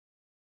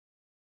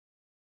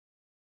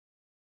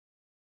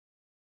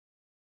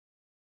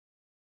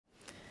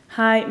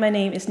Hi, my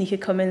name is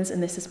Nneka Cummins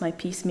and this is my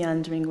piece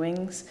Meandering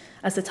Wings.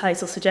 As the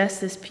title suggests,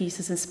 this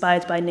piece is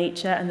inspired by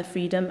nature and the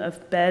freedom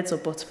of birds or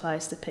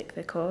butterflies to pick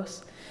their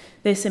course.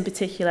 This in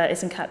particular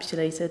is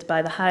encapsulated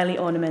by the highly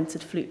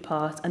ornamented flute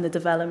part and the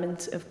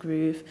development of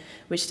groove,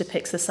 which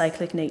depicts the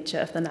cyclic nature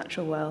of the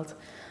natural world.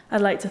 I'd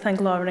like to thank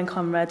Lauren and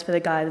Conrad for their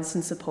guidance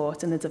and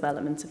support in the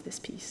development of this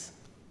piece.